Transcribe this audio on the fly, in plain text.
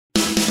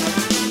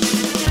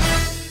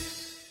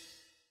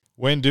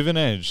Wayne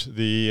Duvenage,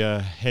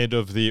 the head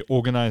of the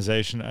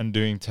organization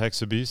Undoing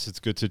Tax Abuse. It's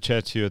good to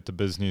chat to you at the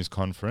BizNews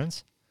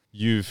Conference.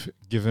 You've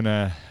given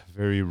a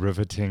very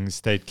riveting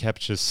state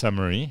capture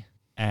summary,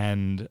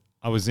 and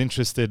I was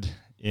interested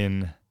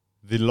in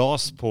the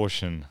last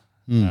portion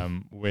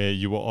where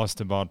you were asked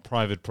about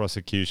private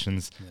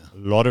prosecutions. A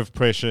lot of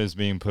pressure is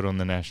being put on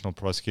the National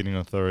Prosecuting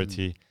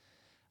Authority.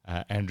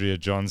 Andrea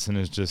Johnson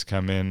has just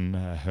come in.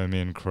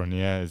 Hermione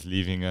Cronje is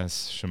leaving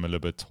us.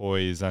 Shimaliba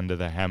Toy is under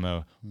the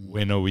hammer.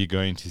 When are we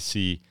going to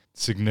see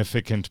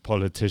significant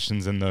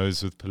politicians and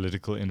those with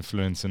political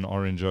influence in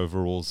orange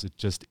overalls? It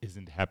just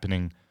isn't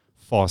happening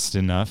fast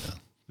enough.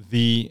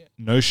 The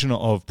notion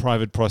of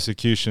private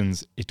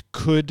prosecutions, it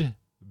could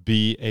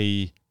be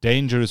a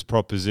dangerous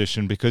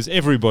proposition because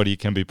everybody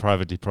can be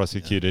privately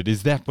prosecuted.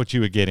 Is that what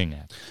you were getting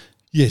at?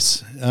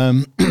 Yes,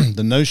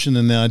 the notion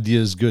and the idea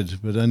is good,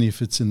 but only if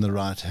it's in the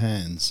right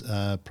hands.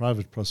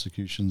 Private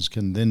prosecutions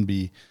can then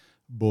be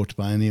brought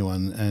by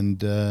anyone,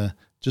 and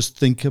just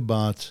think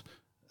about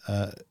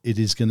it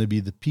is going to be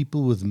the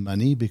people with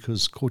money,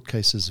 because court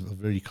cases are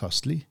very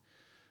costly,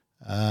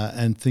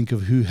 and think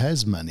of who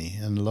has money,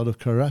 and a lot of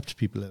corrupt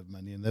people have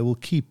money, and they will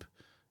keep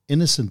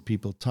innocent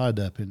people tied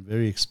up in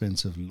very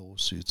expensive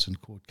lawsuits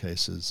and court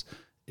cases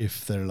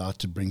if they're allowed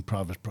to bring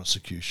private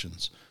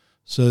prosecutions.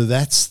 So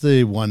that's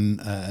the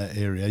one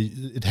area.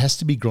 It has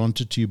to be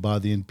granted to you by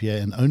the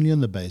NPA, and only on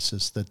the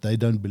basis that they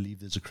don't believe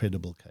there's a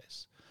credible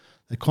case.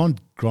 They can't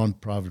grant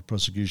private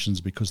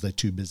prosecutions because they're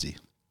too busy.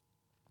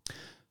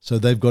 So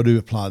they've got to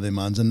apply their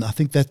minds, and I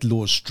think that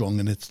law is strong,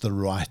 and it's the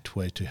right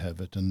way to have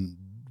it, and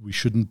we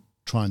shouldn't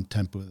try and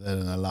tamper with that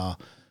and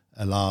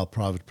allow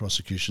private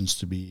prosecutions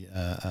to be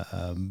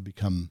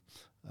become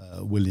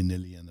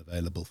willy-nilly and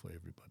available for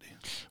everybody.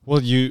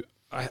 Well,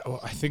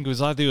 I think it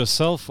was either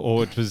yourself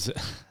or it was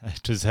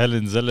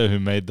Helen Zille who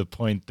made the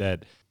point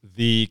that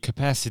the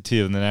capacity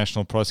of the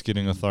National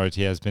Prosecuting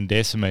Authority has been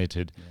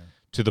decimated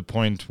to the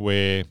point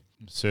where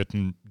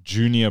certain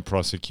junior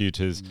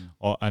prosecutors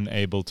are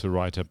unable to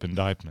write up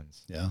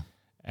indictments.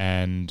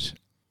 And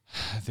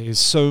there's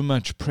so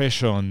much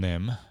pressure on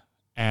them,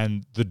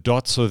 and the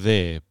dots are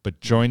there,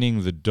 but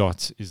joining the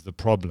dots is the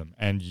problem.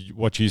 And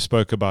what you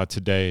spoke about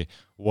today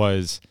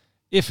was,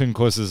 if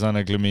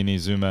Nkosazana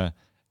Dlamini-Zuma,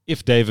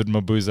 if David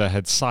Mabuza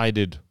had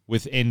sided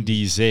with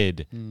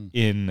NDZ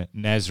in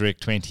Nasrec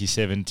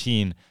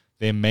 2017,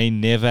 there may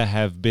never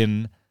have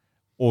been,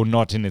 or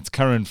not in its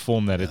current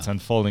form that it's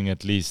unfolding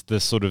at least,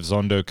 this sort of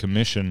Zondo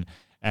Commission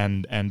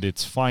and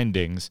its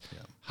findings.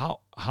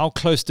 How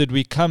close did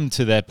we come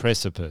to that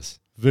precipice?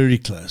 Very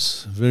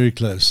close, very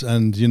close.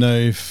 And, you know,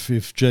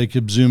 if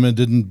Jacob Zuma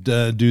didn't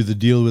do the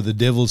deal with the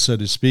devil, so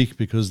to speak,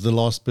 because the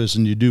last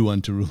person you do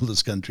want to rule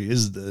this country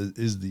is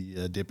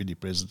the deputy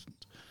president,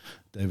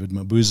 David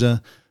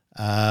Mabuza.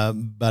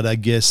 But I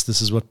guess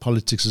this is what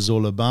politics is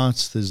all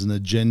about. There's an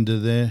agenda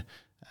there.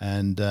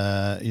 And,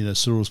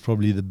 Cyril's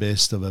probably the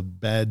best of a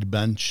bad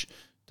bunch.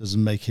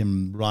 Doesn't make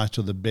him right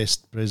or the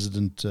best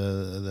president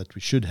that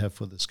we should have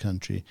for this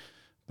country.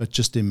 But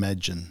just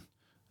imagine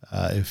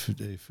if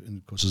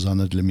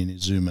Nkosazana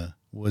Dlamini-Zuma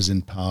was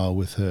in power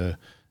with her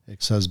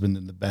ex-husband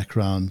in the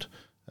background,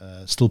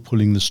 still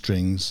pulling the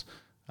strings,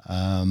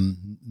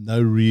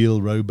 no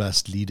real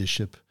robust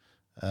leadership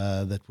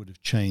that would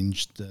have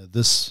changed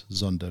this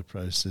Zondo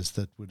process,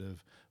 that would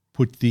have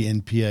put the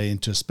NPA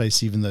into a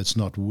space, even though it's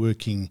not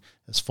working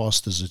as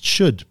fast as it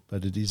should,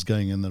 but it is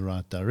going in the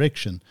right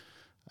direction.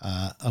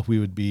 We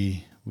would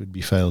be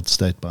failed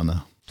state by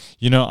now.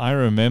 You know, I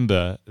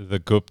remember the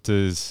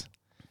Guptas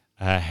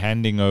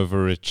handing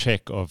over a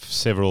check of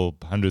several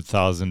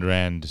 100,000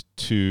 rand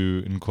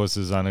to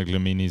Nkosazana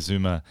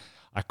Dlamini-Zuma.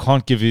 I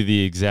can't give you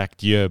the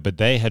exact year, but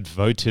they had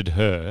voted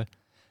her,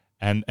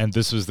 and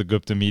this was the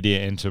Gupta Media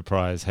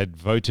Enterprise, had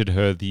voted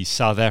her the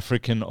South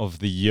African of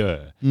the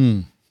Year.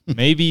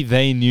 Maybe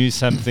they knew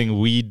something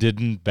we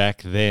didn't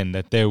back then,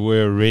 that they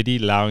were already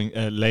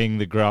laying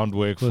the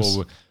groundwork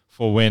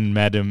for when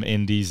Madam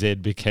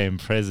NDZ became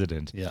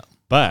president.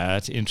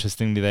 But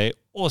interestingly, they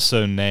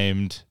also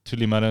named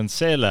Thuli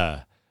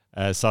Madonsela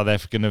South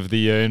African of the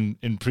Year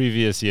in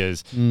previous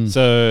years.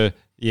 So,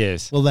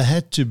 yes. Well, they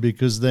had to,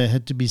 because they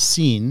had to be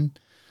seen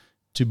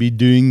to be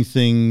doing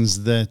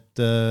things that,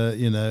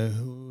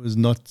 was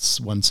not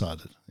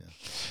one-sided.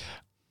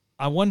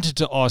 I wanted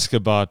to ask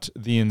about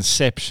the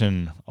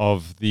inception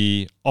of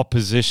the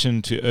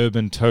opposition to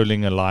Urban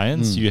Tolling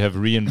Alliance. You have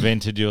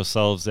reinvented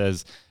yourselves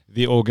as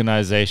the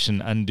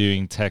organization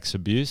Undoing Tax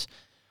Abuse.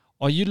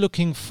 Are you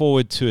looking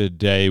forward to a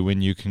day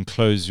when you can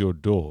close your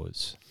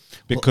doors?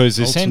 Because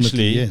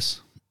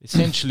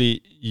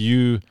essentially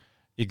you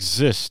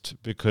exist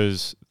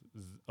because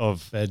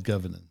of bad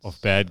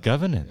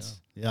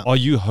governance. Are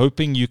you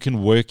hoping you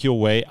can work your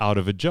way out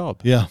of a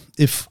job?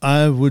 If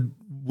I would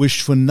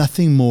wish for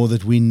nothing more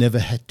that we never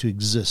had to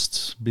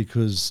exist,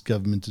 because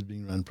government is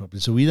being run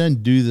properly. So we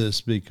don't do this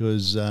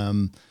because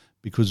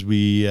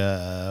we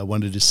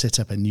wanted to set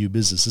up a new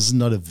business. This is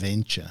not a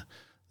venture.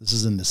 This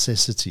is a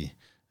necessity.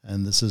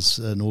 And this is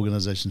an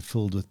organization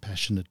filled with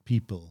passionate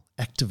people,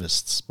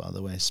 activists, by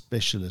the way,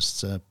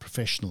 specialists,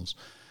 professionals.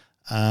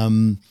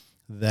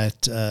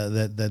 that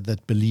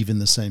believe in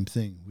the same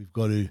thing. We've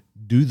got to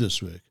do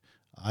this work.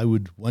 I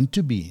would want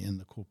to be in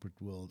the corporate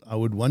world. I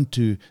would want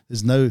to.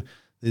 There's no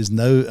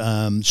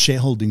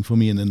shareholding for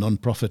me in a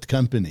non-profit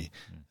company.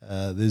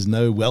 There's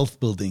no wealth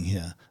building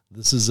here.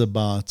 This is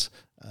about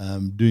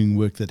doing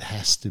work that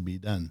has to be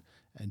done,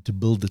 and to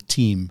build a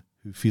team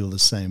who feel the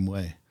same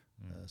way.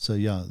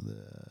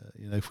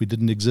 If we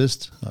didn't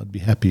exist, I'd be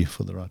happy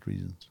for the right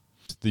reasons.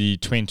 The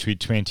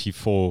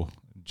 2024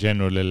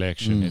 general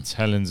election, it's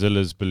Helen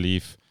Zille's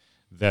belief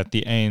that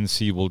the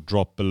ANC will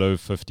drop below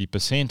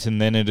 50%,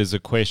 and then it is a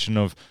question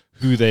of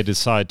who they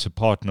decide to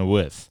partner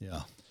with.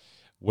 Yeah.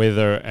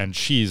 And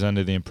she's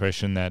under the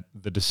impression that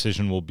the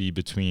decision will be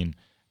between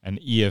an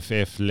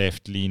EFF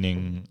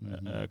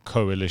left-leaning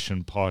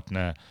coalition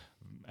partner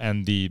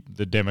and the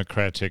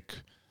Democratic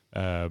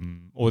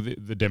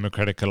the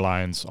Democratic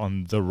Alliance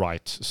on the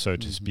right, so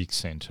to speak,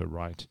 centre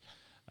right.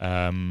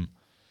 Are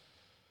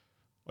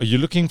you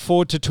looking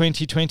forward to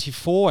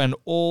 2024 and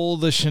all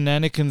the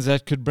shenanigans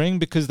that could bring?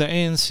 Because the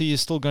ANC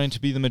is still going to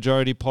be the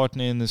majority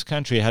partner in this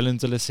country. Helen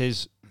Zille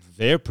says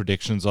their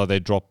predictions are they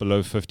drop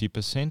below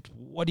 50%.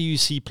 What do you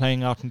see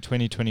playing out in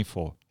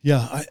 2024?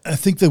 Yeah, I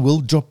think they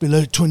will drop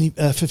below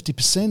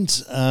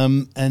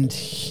 50%. And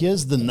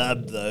here's the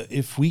nub, though.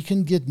 If we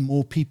can get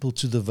more people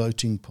to the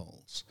voting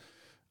polls,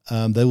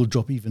 they will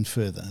drop even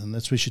further. And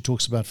that's where she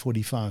talks about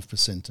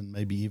 45% and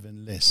maybe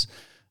even less.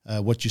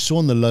 What you saw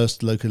in the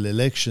last local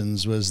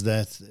elections was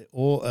that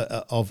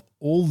of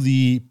all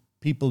the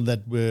people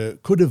that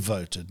could have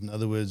voted, in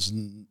other words,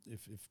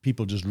 if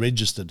people just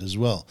registered as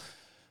well,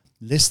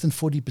 less than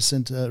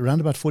 40%,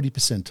 around about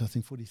 40%, I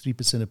think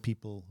 43% of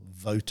people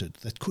voted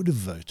that could have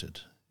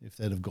voted if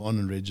they'd have gone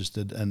and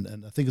registered. And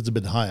I think it's a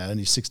bit higher,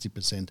 only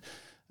 60%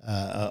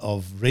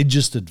 of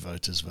registered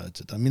voters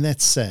voted. I mean,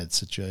 that's a sad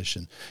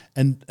situation.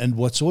 And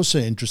what's also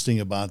interesting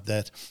about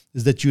that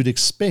is that you'd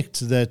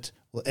expect that,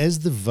 well, as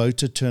the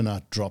voter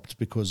turnout dropped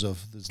because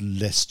of this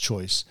less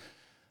choice,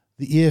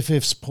 the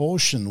EFF's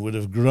portion would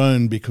have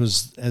grown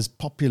because as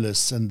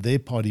populists and their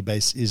party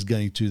base they're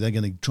going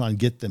to try and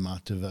get them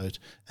out to vote,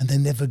 and they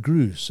never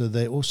grew. So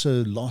they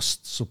also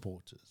lost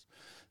supporters.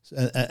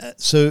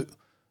 So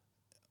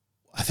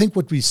I think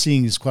what we're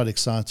seeing is quite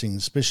exciting,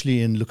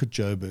 especially look at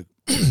Joburg,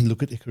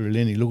 look at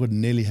Ekurhuleni, look what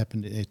nearly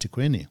happened in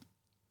eThekwini,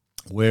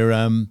 where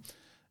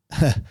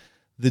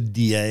the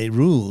DA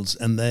rules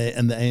and the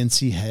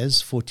ANC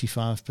has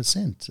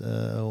 45%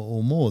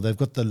 or more. They've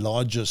got the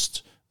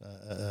largest.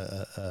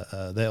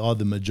 They are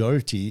the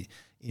majority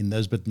in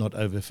those, but not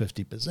over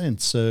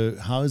 50%. So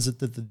how is it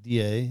that the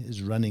DA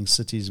is running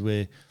cities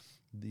where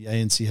the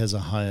ANC has a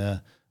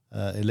higher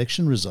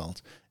election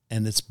result?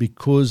 And it's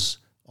because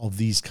of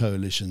these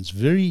coalitions.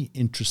 Very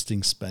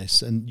interesting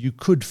space. And you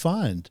could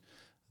find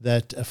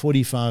that a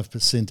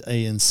 45%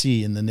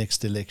 ANC in the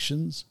next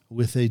elections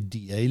with a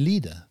DA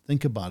leader.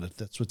 Think about it.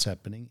 That's what's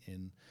happening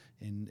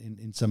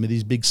in some of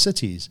these big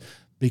cities,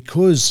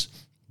 because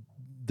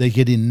they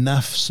get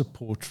enough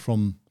support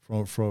from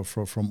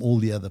all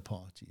the other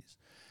parties.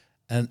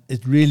 And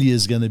it really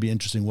is going to be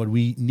interesting. What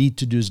we need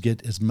to do is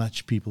get as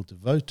much people to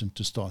vote and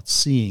to start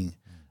seeing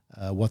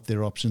what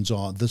their options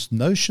are. This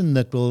notion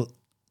that,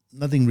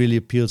 nothing really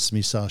appeals to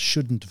me, so I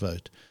shouldn't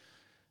vote.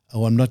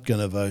 Oh, I'm not going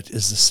to vote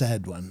is a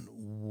sad one.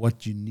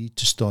 What you need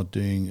to start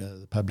doing,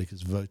 the public,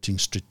 is voting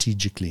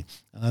strategically.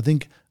 And I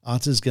think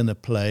Outa is going to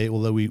play,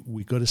 although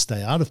we got to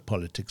stay out of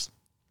politics,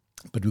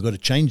 but we've got to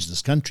change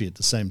this country at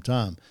the same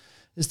time,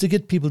 is to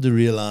get people to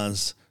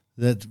realize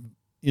that,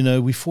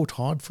 we fought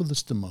hard for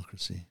this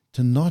democracy.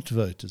 To not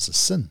vote is a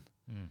sin.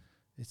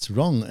 It's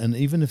wrong. And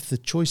even if the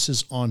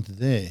choices aren't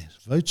there,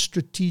 vote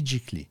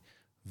strategically.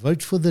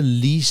 Vote for the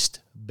least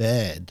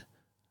bad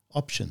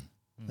option.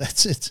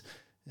 That's it.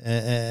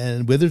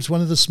 And whether it's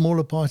one of the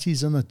smaller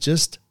parties or not,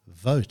 just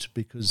vote,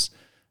 because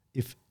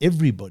if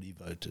everybody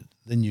voted,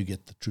 then you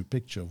get the true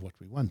picture of what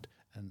we want.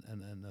 And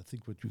I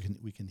think what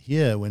we can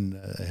hear when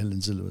Helen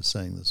Zille was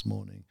saying this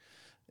morning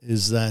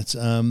is that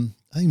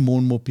I think more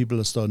and more people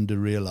are starting to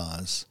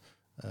realize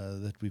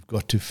that we've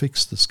got to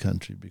fix this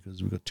country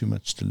because we've got too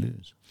much to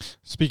lose.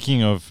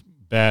 Speaking of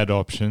bad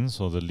options,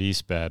 or the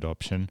least bad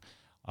option,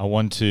 I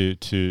want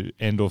to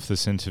end off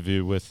this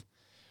interview with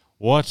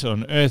what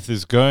on earth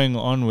is going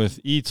on with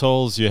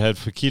e-tolls. You had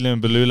Fikile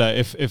and Balula.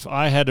 If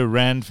I had a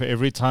rand for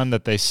every time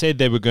that they said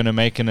they were going to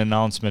make an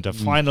announcement, a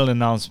final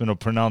announcement or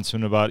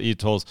pronouncement about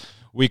e-tolls,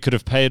 we could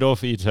have paid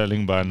off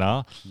e-tolling by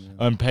now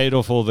and paid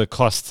off all the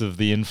costs of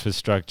the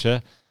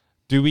infrastructure.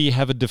 Do we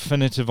have a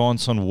definitive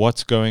answer on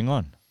what's going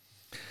on?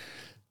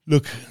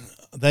 Look,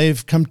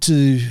 they've come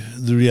to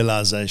the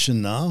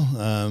realization now,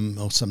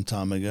 or some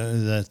time ago,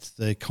 that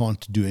they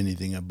can't do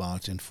anything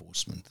about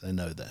enforcement. They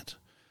know that.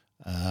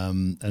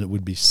 And it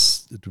would be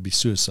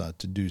suicide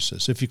to do so.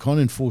 So if you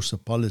can't enforce a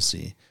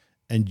policy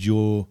and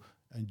your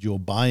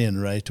buy-in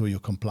rate or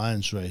your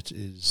compliance rate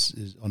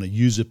is on a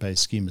user pay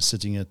scheme is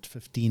sitting at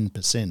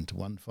 15%,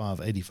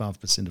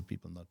 85% of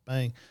people not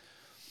paying,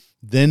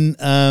 then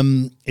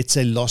it's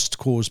a lost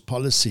cause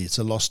policy. It's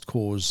a lost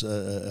cause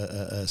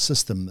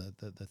system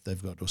that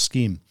they've got, or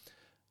scheme.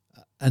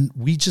 And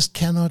we just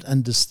cannot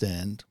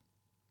understand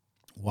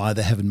why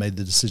they haven't made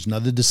the decision. Now,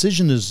 the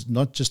decision is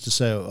not just to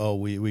say, oh,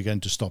 we're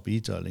going to stop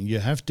e-tolling. You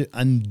have to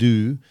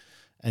undo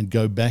and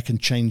go back and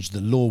change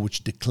the law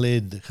which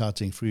declared the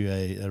Gauteng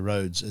Freeway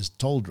roads as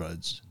tolled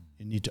roads.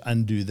 You need to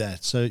undo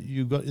that. So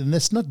and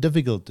that's not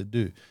difficult to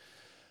do.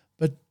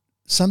 But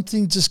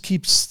something just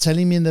keeps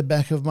telling me in the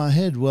back of my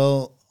head,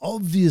 well,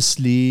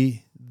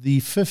 obviously the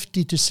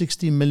 50 to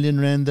 60 million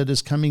rand that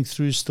is coming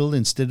through still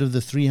instead of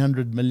the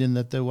 300 million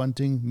that they're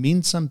wanting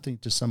means something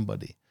to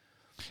somebody.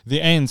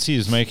 The ANC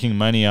is making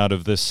money out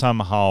of this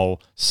somehow,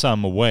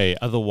 some way.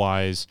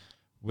 Otherwise,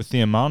 with the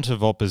amount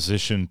of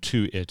opposition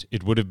to it,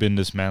 it would have been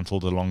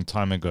dismantled a long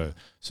time ago.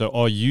 So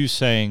are you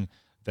saying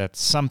that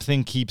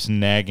something keeps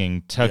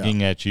nagging,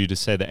 tugging at you to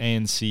say the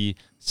ANC,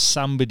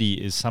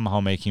 somebody is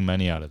somehow making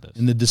money out of this?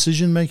 In the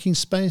decision-making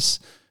space,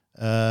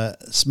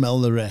 smell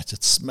the rat.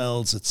 It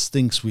smells, it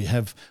stinks. We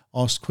have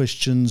asked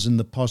questions in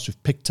the past.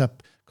 We've picked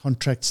up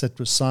contracts that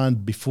were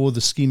signed before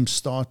the scheme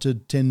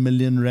started, 10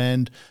 million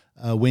rand.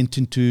 Went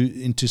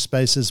into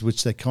spaces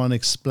which they can't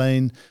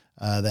explain.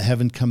 They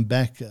haven't come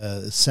back.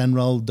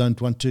 Sanral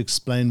don't want to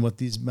explain what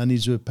these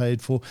monies were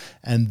paid for.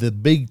 And the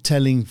big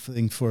telling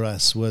thing for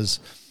us was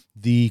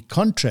the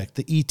contract,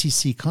 the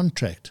ETC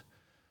contract,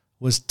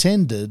 was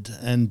tendered,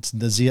 and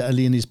Nazir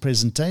Ali in his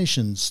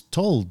presentations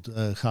told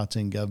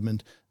Gauteng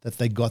government that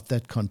they got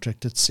that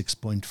contract at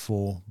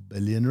 6.4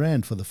 billion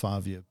rand for the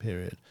 5-year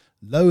period.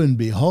 Lo and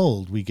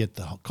behold, we get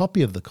the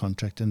copy of the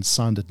contract and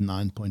signed at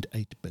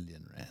 9.8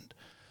 billion rand.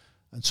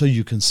 And so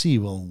you can see,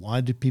 well,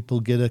 why did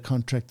people get a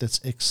contract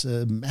that's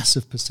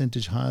massive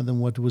percentage higher than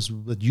what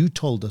you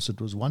told us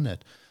it was won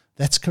at?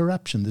 That's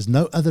corruption. There's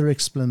no other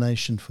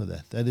explanation for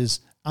that. That is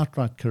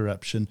outright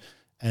corruption.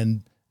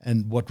 And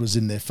what was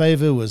in their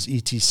favor was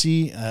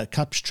ETC,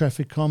 CAPS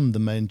Trafficom, the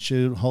main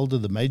shareholder,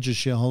 the major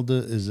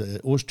shareholder is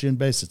Austrian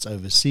based, it's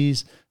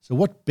overseas. So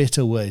what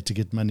better way to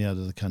get money out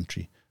of the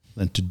country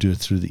than to do it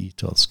through the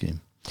e-toll scheme?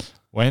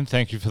 Wayne,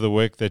 thank you for the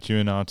work that you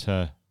and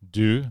Outa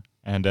do.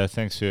 And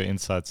thanks for your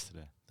insights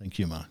today. Thank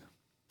you, Mark.